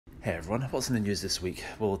Hey everyone, what's in the news this week?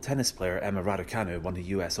 Well, tennis player Emma Raducanu won the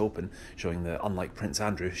US Open, showing that unlike Prince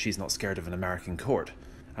Andrew, she's not scared of an American court.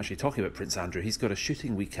 Actually, talking about Prince Andrew, he's got a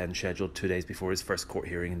shooting weekend scheduled 2 days before his first court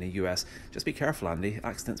hearing in the US. Just be careful, Andy,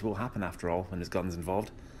 accidents will happen after all when there's guns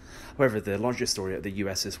involved. However, the largest story out of the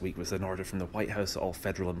US this week was an order from the White House that all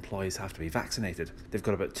federal employees have to be vaccinated. They've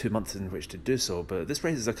got about 2 months in which to do so, but this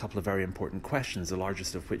raises a couple of very important questions, the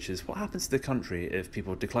largest of which is what happens to the country if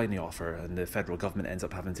people decline the offer and the federal government ends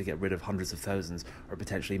up having to get rid of hundreds of thousands or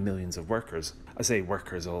potentially millions of workers. I say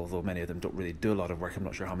workers, although many of them don't really do a lot of work. I'm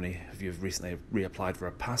not sure how many of you have recently reapplied for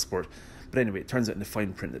a passport. But anyway, it turns out in the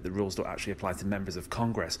fine print that the rules don't actually apply to members of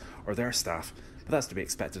Congress or their staff. But that's to be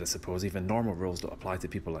expected, I suppose. Even normal rules don't apply to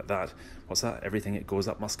people like that. What's that? Everything that goes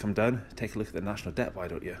up must come down? Take a look at the national debt, why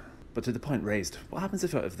don't you? But to the point raised, what happens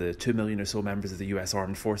if out of the 2 million or so members of the US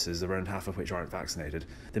Armed Forces, around half of which aren't vaccinated,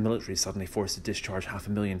 the military is suddenly forced to discharge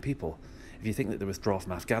 500,000 people? If you think that the withdrawal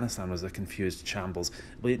from Afghanistan was a confused shambles,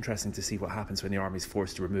 it'll be interesting to see what happens when the army's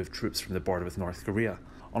forced to remove troops from the border with North Korea.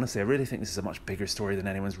 Honestly, I really think this is a much bigger story than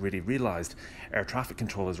anyone's really realised. Air traffic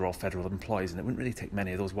controllers are all federal employees, and it wouldn't really take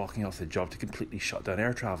many of those walking off the job to completely shut down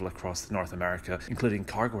air travel across North America, including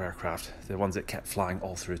cargo aircraft, the ones that kept flying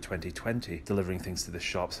all through 2020, delivering things to the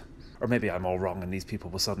shops. Or maybe I'm all wrong and these people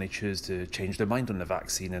will suddenly choose to change their mind on the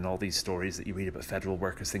vaccine, and all these stories that you read about federal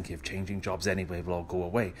workers thinking of changing jobs anyway will all go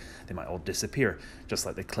away. They might all disappear, just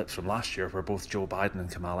like the clips from last year where both Joe Biden and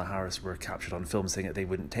Kamala Harris were captured on film saying that they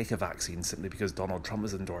wouldn't take a vaccine simply because Donald Trump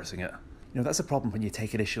was endorsing it. You know, that's a problem when you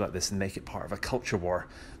take an issue like this and make it part of a culture war.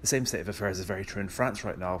 The same state of affairs is very true in France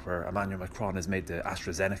right now, where Emmanuel Macron has made the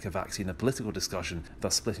AstraZeneca vaccine a political discussion,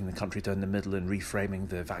 thus splitting the country down the middle and reframing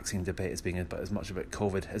the vaccine debate as being about as much about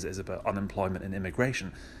COVID as it is about unemployment and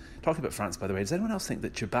immigration. Talking about France, by the way, does anyone else think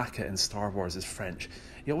that Chewbacca in Star Wars is French?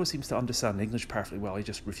 He always seems to understand English perfectly well, he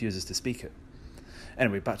just refuses to speak it.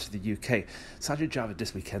 Anyway, back to the UK. Sajid Javid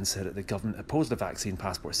this weekend said that the government opposed a vaccine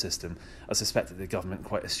passport system. I suspect that the government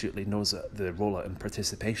quite astutely knows that the rollout and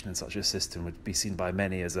participation in such a system would be seen by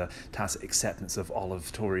many as a tacit acceptance of olive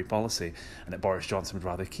Tory policy, and that Boris Johnson would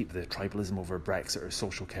rather keep the tribalism over Brexit or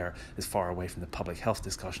social care as far away from the public health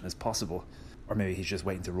discussion as possible. Or maybe he's just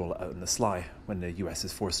waiting to roll it out on the sly when the US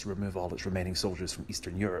is forced to remove all its remaining soldiers from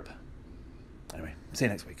Eastern Europe. Anyway, see you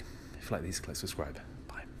next week. If you like these, click subscribe.